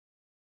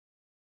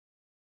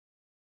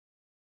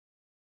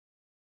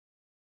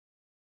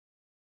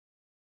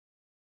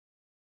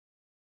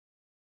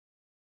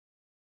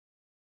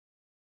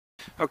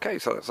Okay,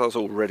 so that's us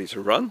all ready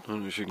to run,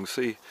 and as you can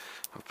see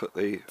I've put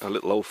a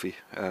little Olfie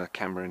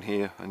camera in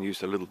here and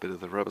used a little bit of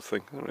the rubber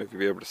thing. I don't know if you'll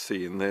be able to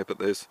see in there, but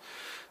there's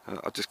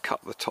I just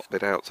cut the top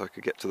bit out so I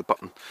could get to the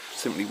button.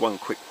 Simply one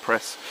quick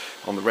press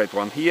on the red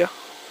one here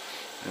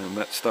and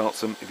that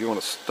starts them. If you want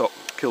to stop,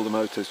 kill the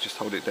motors, just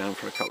hold it down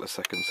for a couple of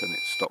seconds and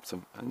it stops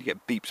them, and you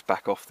get beeps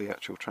back off the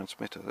actual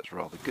transmitter. That's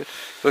rather good.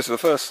 So this is the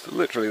first,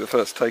 literally the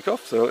first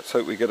takeoff, so let's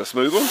hope we get a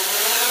smooth one.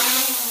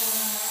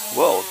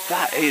 Well,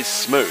 that is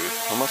smooth,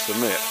 I must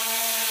admit.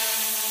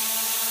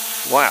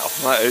 Wow,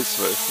 that is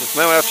smooth. There's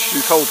no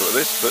altitude holder with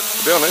this, but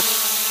to be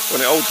honest,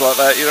 when it holds like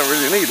that, you don't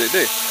really need it, do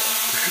you?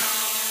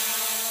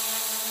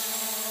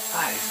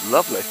 That is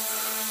lovely.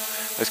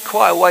 There's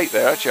quite a weight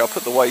there. Actually, I'll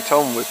put the weight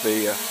on with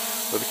the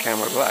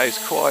camera, but that is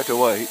quite a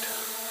weight.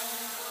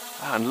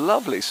 And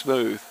lovely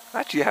smooth.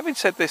 Actually, having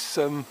said this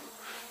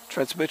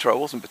transmitter, I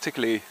wasn't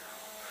particularly,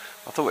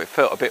 I thought it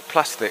felt a bit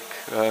plastic,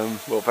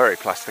 well, very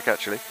plastic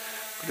actually,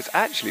 but it's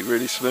actually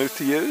really smooth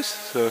to use,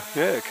 so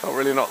yeah, can't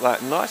really knock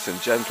that. Nice and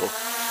gentle.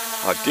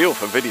 Ideal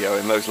for video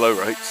in those low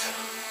rates.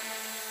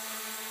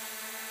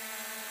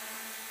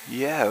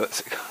 Yeah,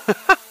 that's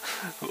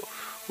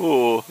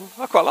oh,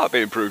 I quite like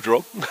being improved,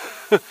 Rob.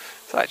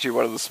 It's actually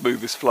one of the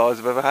smoothest flies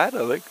I've ever had,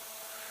 I think.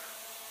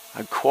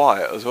 And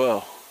quiet as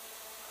well.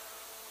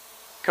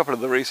 A couple of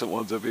the recent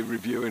ones I've been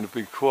reviewing have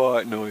been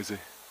quite noisy.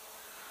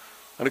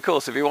 And of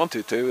course, if you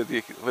wanted to, with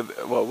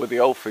the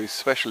Olfie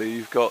especially,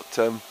 you've got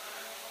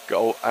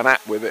an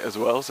app with it as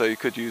well, so you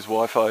could use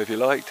Wi-Fi if you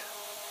liked.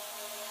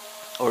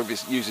 Or if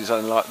it uses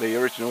something like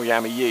the original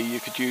Yami Yi, you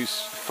could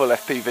use full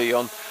FPV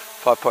on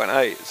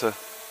 5.8. So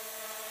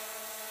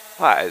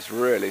that is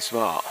really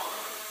smart.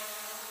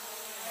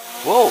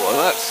 Whoa, and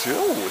that's,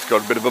 oh, it's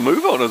got a bit of a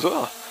move on as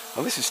well.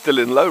 And this is still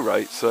in low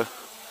rate, so,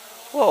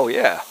 whoa,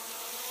 yeah.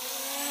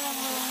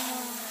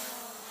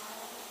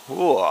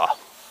 Whoa.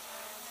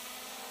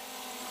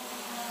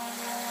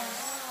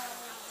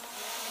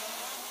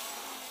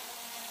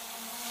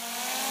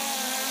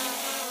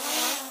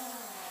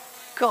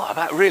 God,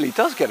 that really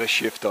does get a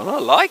shift on. I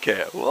like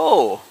it.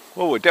 Whoa.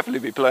 Well, we'll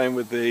definitely be playing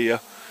with the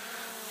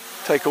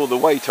take all the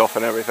weight off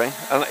and everything.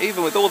 And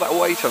even with all that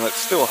weight on it,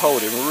 still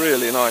holding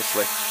really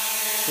nicely.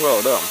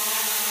 Well done.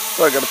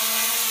 So I'm going to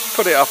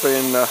put it up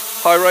in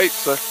high rates,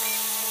 so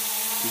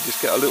you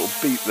just get a little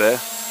beep there.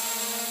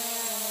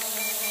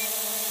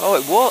 Oh,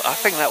 it was. I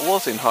think that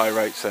was in high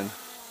rates then.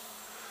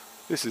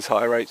 This is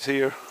high rates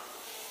here.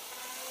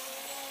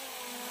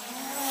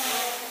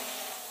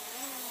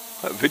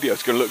 That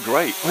video's going to look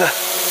great.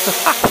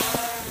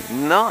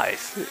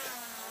 Nice.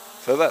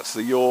 So that's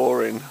the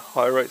yaw in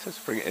high rates. Let's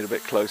bring it in a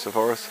bit closer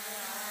for us.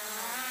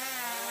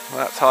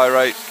 That's high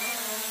rates,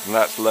 and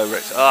that's low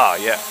rates. Ah,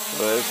 yeah.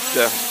 So there's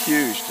a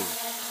huge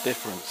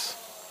difference.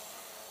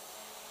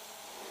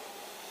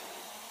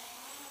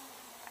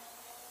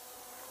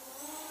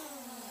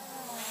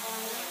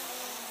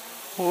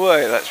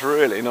 Wait, that's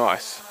really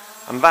nice.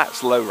 And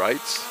that's low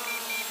rates,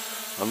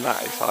 and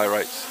that is high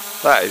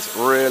rates. That is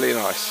really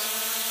nice.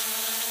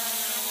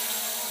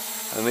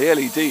 And the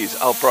LEDs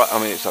are bright. I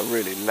mean, it's a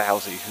really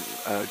lousy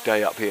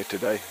day up here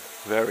today.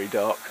 Very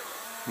dark.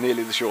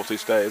 Nearly the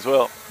shortest day as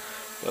well.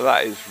 But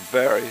that is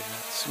very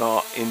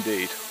smart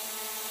indeed.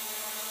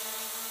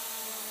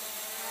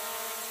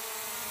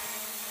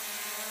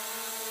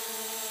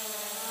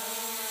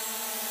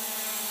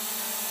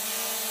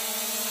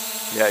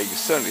 Yeah, you can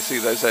certainly see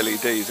those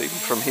LEDs. Even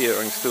from here,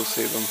 I can still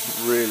see them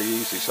really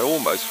easy. So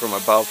almost from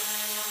above.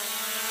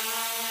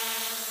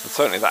 And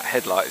certainly that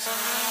headlights.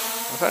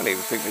 I don't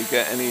even think we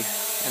get any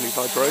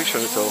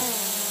vibration at all.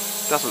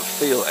 Doesn't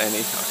feel any.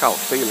 I can't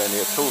feel any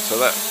at all, so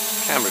that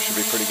camera should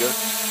be pretty good.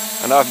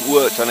 And I haven't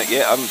worked on it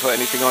yet. I haven't put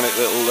anything on it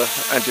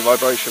that'll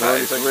anti-vibration or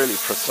anything. It's really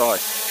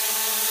precise.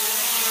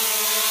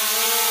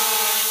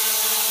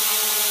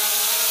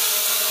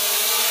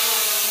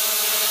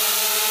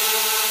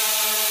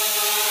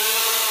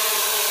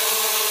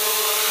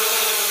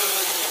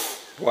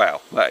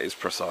 Wow, that is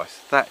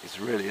precise. That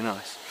is really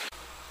nice.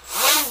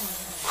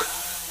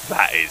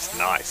 That is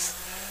nice.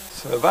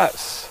 So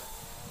that's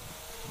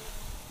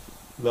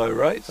low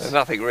rates. There's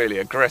nothing really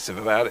aggressive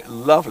about it.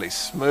 Lovely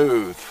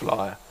smooth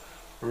flyer.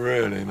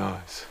 Really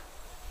nice.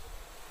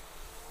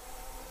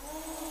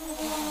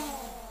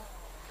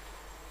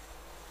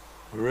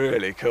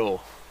 Really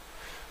cool.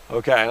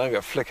 Okay, and I'm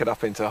going to flick it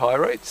up into high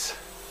rates.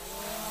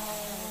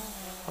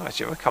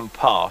 Actually, if I come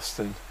past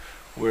and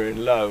we're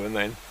in low and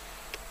then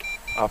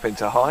up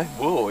into high.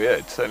 Whoa, yeah,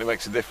 it certainly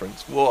makes a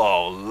difference.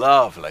 Whoa,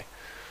 lovely.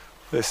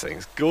 This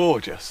thing's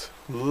gorgeous.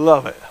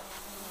 Love it.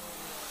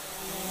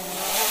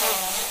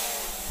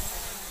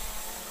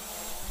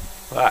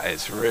 That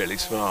is really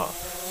smart.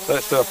 So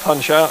let's do a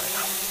punch out.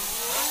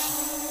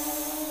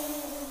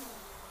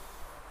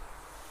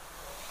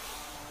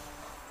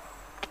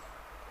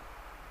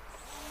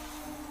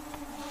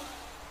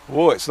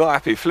 Whoa, it's not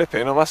happy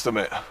flipping, I must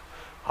admit.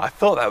 I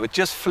thought that would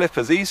just flip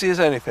as easy as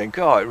anything.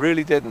 God, it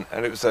really didn't.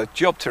 And it was a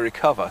job to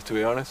recover, to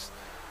be honest.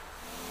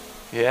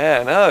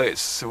 Yeah, no,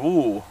 it's,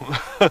 ooh.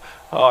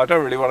 Oh, I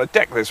don't really want to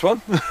deck this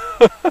one.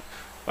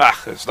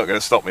 Ah, it's not going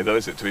to stop me though,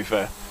 is it, to be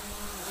fair?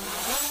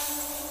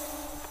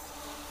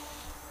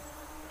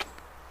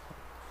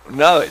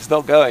 No, it's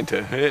not going to.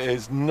 It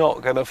is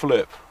not going to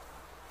flip.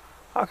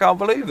 I can't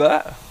believe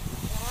that.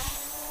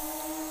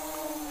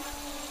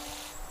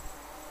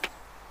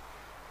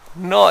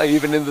 Not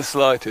even in the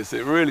slightest.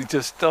 It really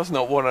just does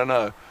not want to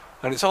know.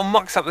 And it's all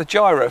mucks up the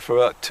gyro for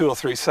about 2 or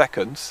 3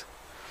 seconds.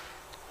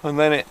 And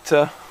then it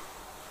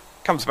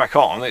comes back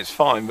on, it's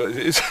fine, but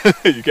it's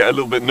you get a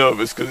little bit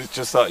nervous because it's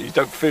just like you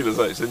don't feel as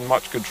though it's in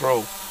much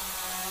control.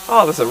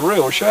 Oh, that's a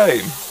real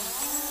shame.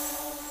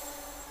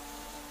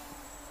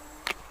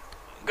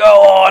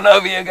 Go on,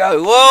 over you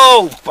go.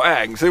 Whoa,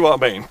 bang, see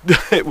what I mean?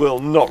 It will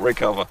not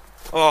recover.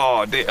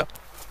 Oh dear.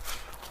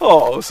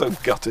 Oh, I'm so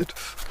gutted.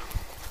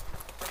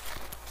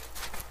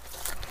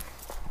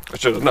 I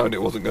should have known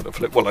it wasn't going to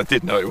flip. Well, I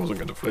did know it wasn't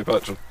going to flip,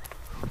 actually.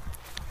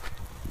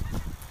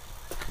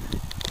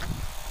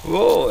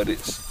 Whoa, and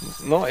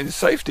it's not in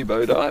safety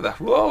mode either.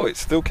 Whoa, it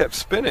still kept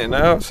spinning.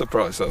 Now I'm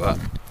surprised at that.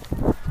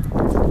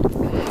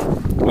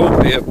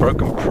 Oh dear,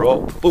 broken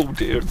prop. Oh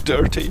dear,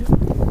 dirty.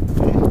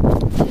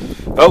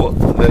 Oh,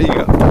 well, there you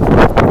go.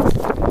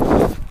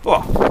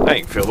 Oh, I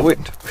ain't feel the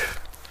wind.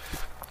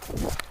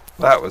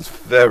 That was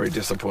very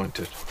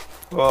disappointed.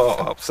 Oh,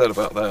 upset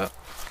about that.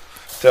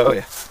 Tell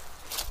you.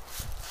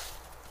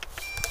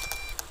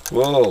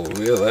 Whoa,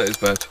 yeah, that is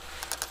bad.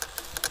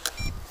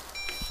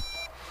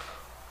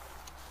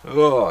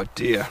 Oh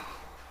dear,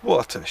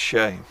 what a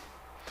shame.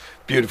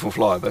 Beautiful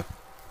fly though,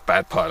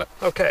 bad pilot.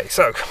 Okay,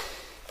 so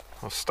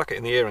I've stuck it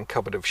in the air and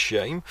cupboard of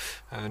shame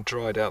and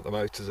dried out the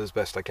motors as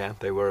best I can.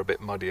 They were a bit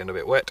muddy and a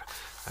bit wet,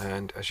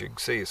 and as you can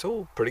see it's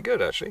all pretty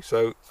good actually.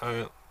 So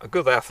a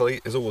good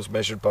athlete is always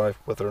measured by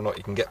whether or not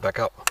you can get back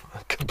up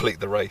and complete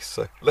the race.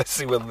 So let's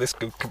see whether this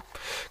can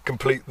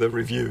complete the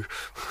review.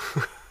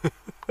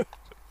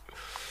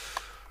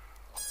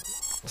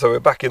 So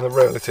we're back in the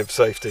relative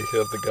safety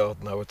of the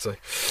garden, I would say.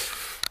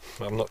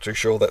 I'm not too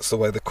sure that's the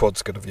way the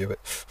quad's going to view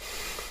it.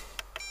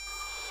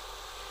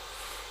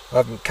 I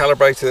haven't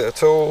calibrated it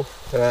at all.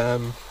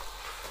 I'm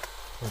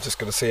just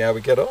going to see how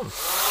we get on.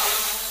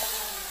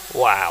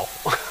 Wow.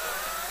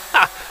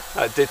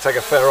 That did take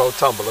a fair old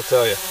tumble, I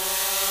tell you.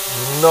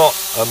 Not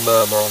a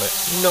murmur on it.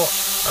 Not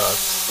a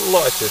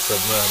slightest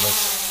of murmurs.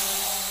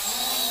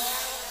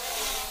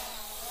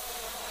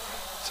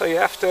 So you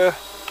have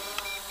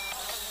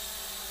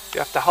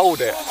to hold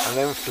it and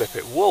then flip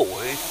it. Whoa,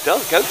 it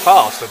does go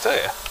fast, I tell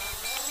you.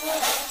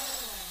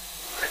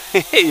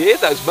 You hear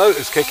those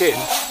motors kick in.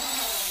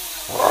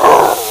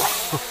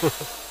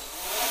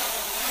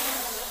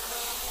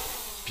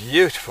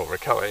 Beautiful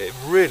recovery. It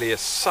really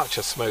is such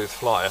a smooth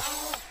flyer.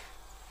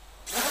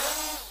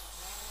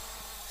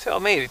 See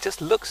what I mean? It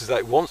just looks as though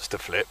it wants to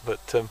flip,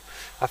 but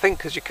I think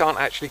because you can't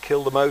actually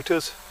kill the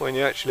motors when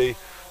you actually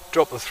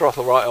drop the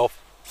throttle right off,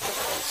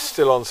 it's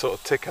still on sort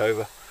of tick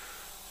over.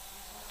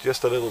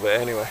 Just a little bit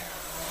anyway.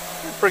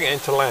 Bring it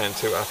into land,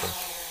 see what happens.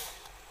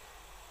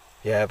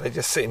 Yeah, they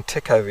just sit in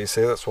tick over, you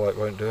see, that's why it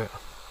won't do it.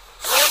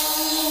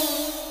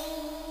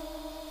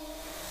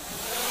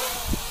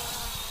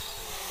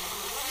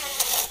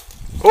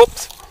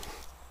 Oops!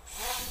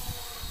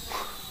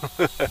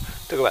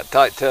 Talk about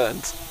tight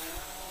turns.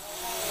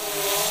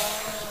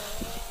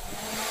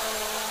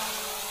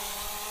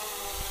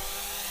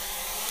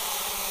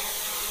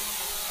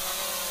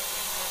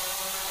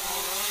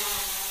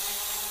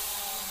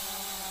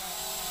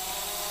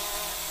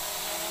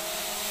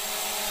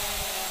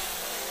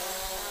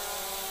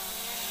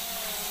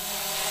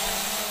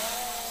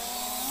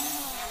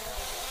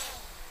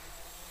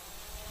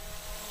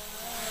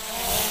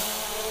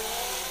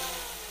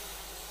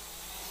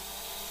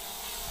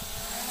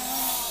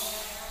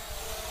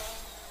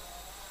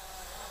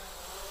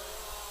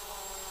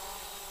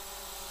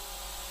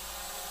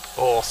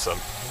 Awesome,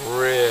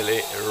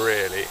 really,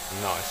 really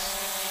nice.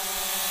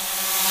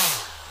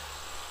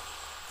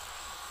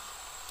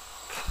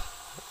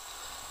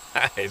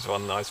 That is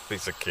one nice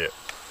piece of kit.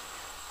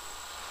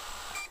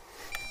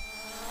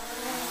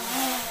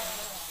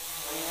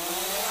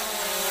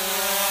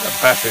 That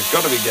battery's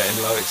got to be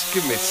getting low. It's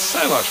giving me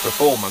so much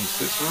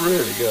performance. It's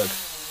really good.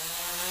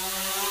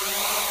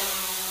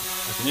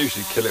 I can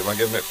usually kill it by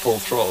giving it full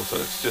throttle, so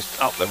it's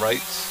just up the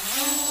rates.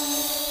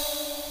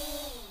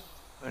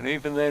 And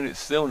even then it's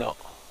still not.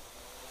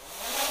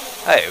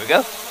 Hey, here we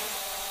go.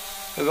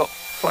 We've got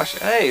flash.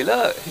 Hey,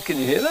 look, can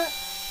you hear that?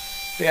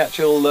 The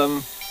actual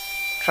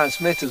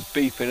transmitter's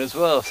beeping as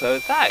well, so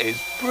that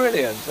is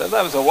brilliant. So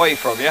that was away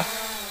from you,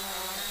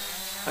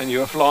 and you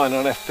were flying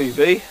on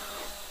FPV.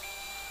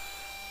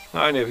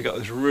 Not only have you got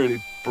those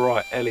really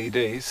bright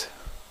LEDs,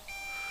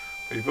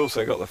 but you've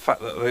also got the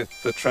fact that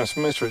the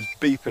transmitter is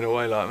beeping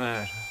away like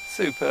mad.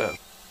 Superb.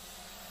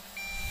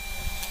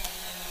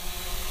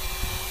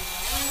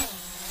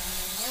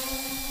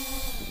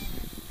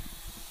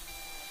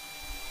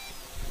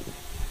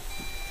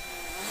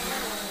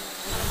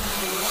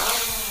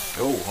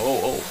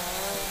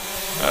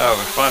 Oh,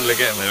 we're finally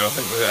getting there. I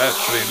think we're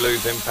actually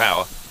losing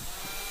power.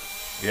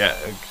 Yeah,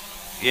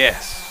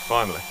 yes,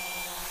 finally.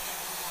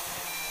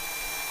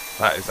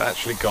 That is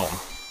actually gone.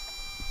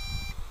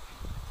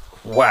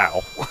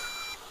 Wow.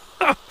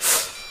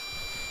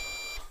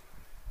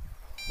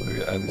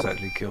 And it's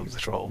actually killed the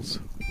trolls.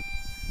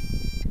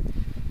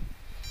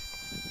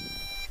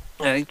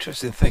 An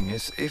interesting thing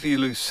is, if you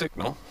lose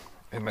signal,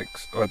 it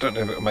makes, well, I don't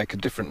know if it'll make a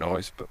different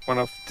noise, but when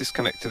I've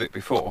disconnected it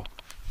before,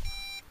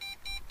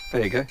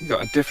 there you go, you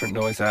got a different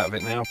noise out of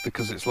it now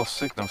because it's lost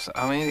signal. So,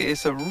 I mean,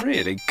 it's a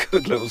really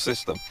good little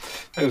system.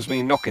 It was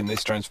me knocking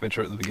this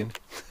transmitter at the beginning.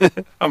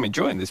 I'm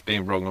enjoying this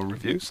being wrong on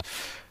reviews.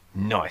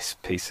 Nice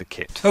piece of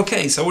kit.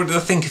 Okay, so what did I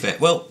think of it?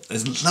 Well,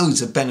 there's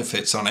loads of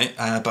benefits on it,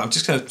 but I'm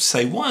just going to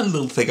say one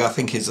little thing I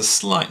think is a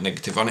slight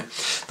negative on it.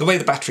 The way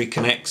the battery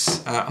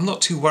connects, I'm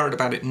not too worried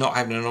about it not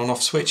having an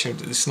on-off switch.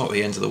 It's not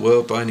the end of the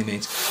world by any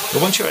means.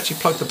 But once you actually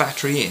plug the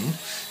battery in,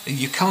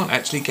 you can't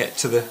actually get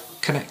to the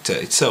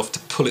connector itself to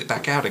pull it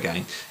back out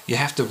again. You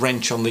have to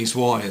wrench on these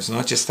wires, and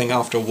I just think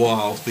after a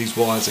while these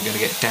wires are going to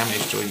get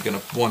damaged, or you're going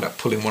to wind up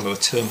pulling one of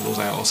the terminals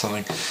out or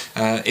something.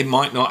 It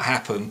might not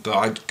happen, but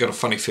I've got a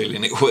funny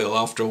feeling it will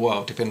after a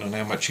while, depending on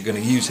how much you're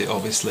going to use it,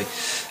 obviously.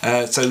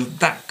 So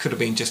that could have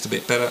been just a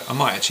bit better. I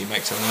might actually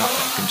make something up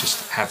that I can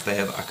just have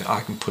there that I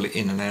can pull it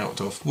in and out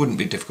of. Wouldn't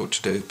be difficult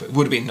to do, but it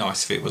would have been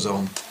nice if it was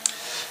on.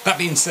 That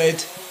being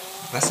said,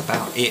 that's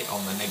about it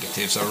on the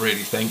negatives, I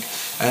really think.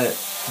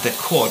 The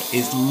quad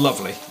is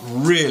lovely,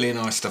 really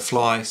nice to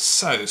fly,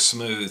 so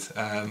smooth,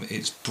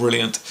 it's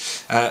brilliant.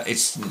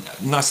 It's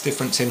a nice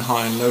difference in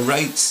high and low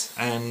rates,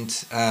 and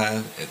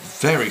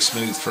very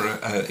smooth for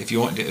if you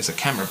wanted it as a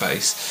camera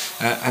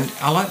base. And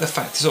I like the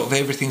fact sort of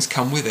everything's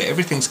come with it,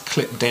 everything's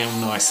clipped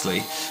down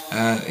nicely.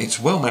 It's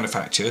well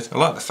manufactured. I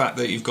like the fact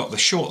that you've got the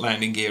short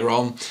landing gear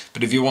on,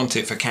 but if you want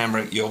it for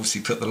camera, you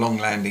obviously put the long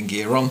landing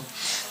gear on.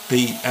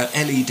 The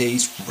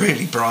LED's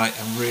really bright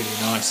and really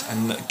nice,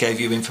 and gave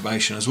you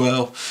information as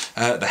well.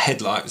 The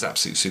headlight was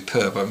absolutely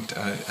superb, and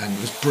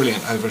it was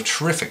brilliant over a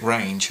terrific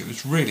range.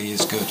 It really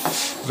is good.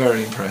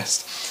 Very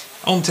impressed.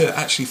 On to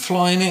actually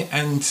flying it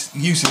and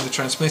using the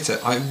transmitter.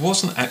 I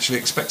wasn't actually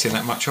expecting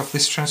that much off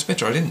this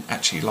transmitter. I didn't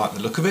actually like the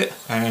look of it,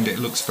 and it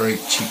looks very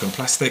cheap and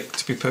plastic,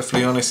 to be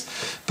perfectly honest,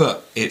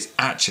 but it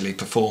actually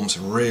performs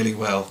really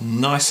well.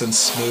 Nice and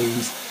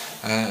smooth.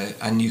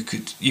 And you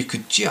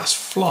could just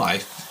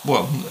fly,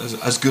 well,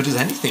 as good as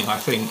anything, I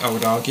think, I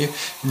would argue.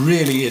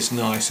 Really is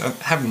nice.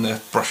 Having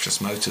the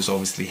brushless motors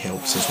obviously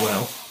helps as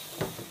well.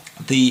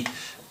 The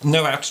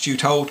no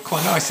altitude hold,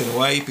 quite nice in a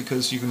way,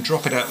 because you can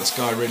drop it out of the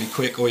sky really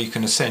quick, or you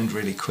can ascend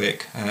really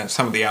quick.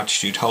 Some of the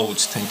altitude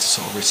holds tend to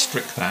sort of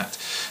restrict that,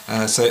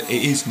 so it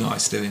is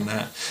nice doing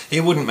that.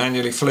 It wouldn't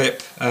manually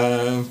flip,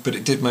 but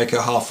it did make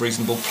a half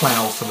reasonable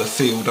plough for the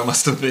field. I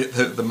must admit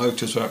that the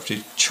motors were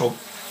actually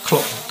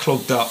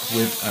clogged up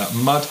with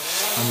mud.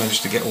 I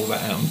managed to get all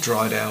that out and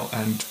dried out,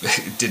 and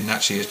it didn't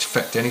actually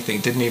affect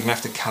anything. Didn't even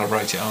have to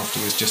calibrate it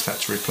afterwards, just had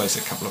to replace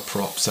a couple of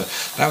props. So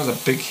that was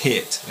a big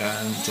hit,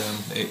 and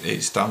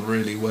it's done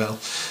really well.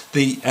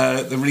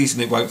 The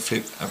reason it won't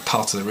flip,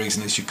 part of the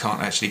reason is you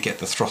can't actually get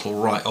the throttle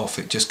right off.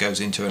 It just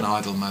goes into an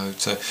idle mode,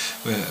 so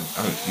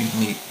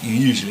you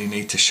usually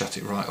need to shut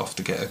it right off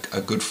to get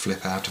a good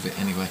flip out of it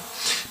anyway.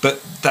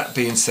 But that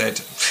being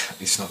said,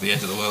 it's not the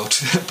end of the world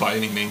by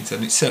any means,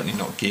 and it's certainly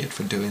not geared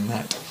for doing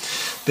that.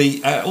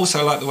 Also,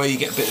 I like the way you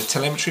get a bit of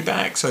telemetry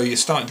back, so you're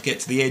starting to get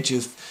to the edge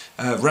of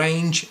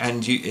range,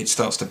 and it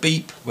starts to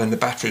beep when the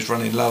battery's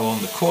running low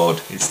on the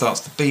quad. It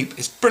starts to beep.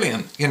 It's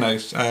brilliant, you know,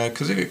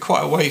 because if you're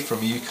quite away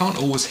from you, you can't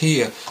always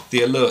hear the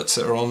alerts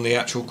that are on the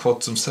actual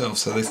quads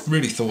themselves, so they've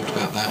really thought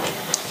about that.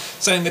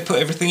 So they put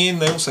everything in.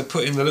 They also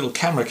put in the little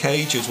camera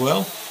cage as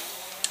well.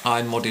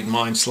 I modded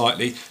mine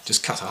slightly,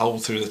 just cut a hole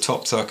through the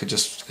top so I could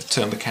just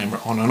turn the camera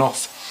on and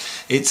off.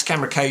 It's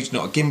camera cage,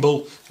 not a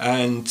gimbal,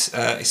 and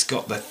it's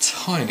got the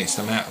tiniest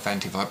amount of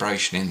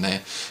anti-vibration in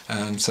there,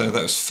 so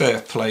that was fair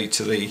play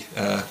to the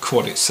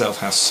quad itself,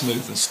 how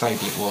smooth and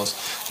stable it was.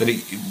 That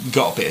it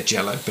got a bit of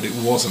jello, but it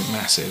wasn't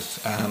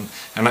massive,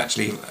 and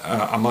actually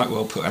I might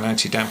well put an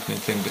anti-dampening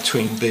thing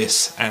between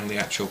this and the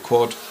actual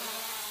quad,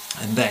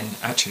 and then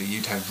actually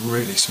you'd have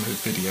really smooth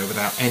video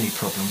without any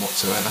problem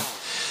whatsoever.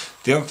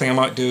 The other thing I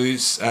might do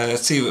is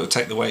see if it will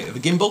take the weight of the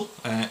gimbal,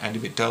 and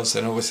if it does,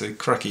 then obviously,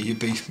 cracky,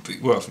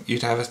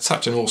 you'd have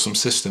such an awesome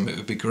system. It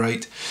would be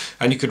great,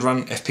 and you could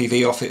run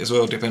FPV off it as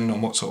well, depending on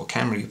what sort of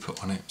camera you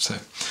put on it. So,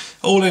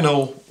 all in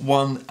all,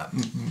 one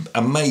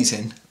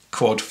amazing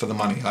quad for the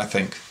money, I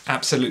think.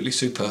 Absolutely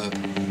superb.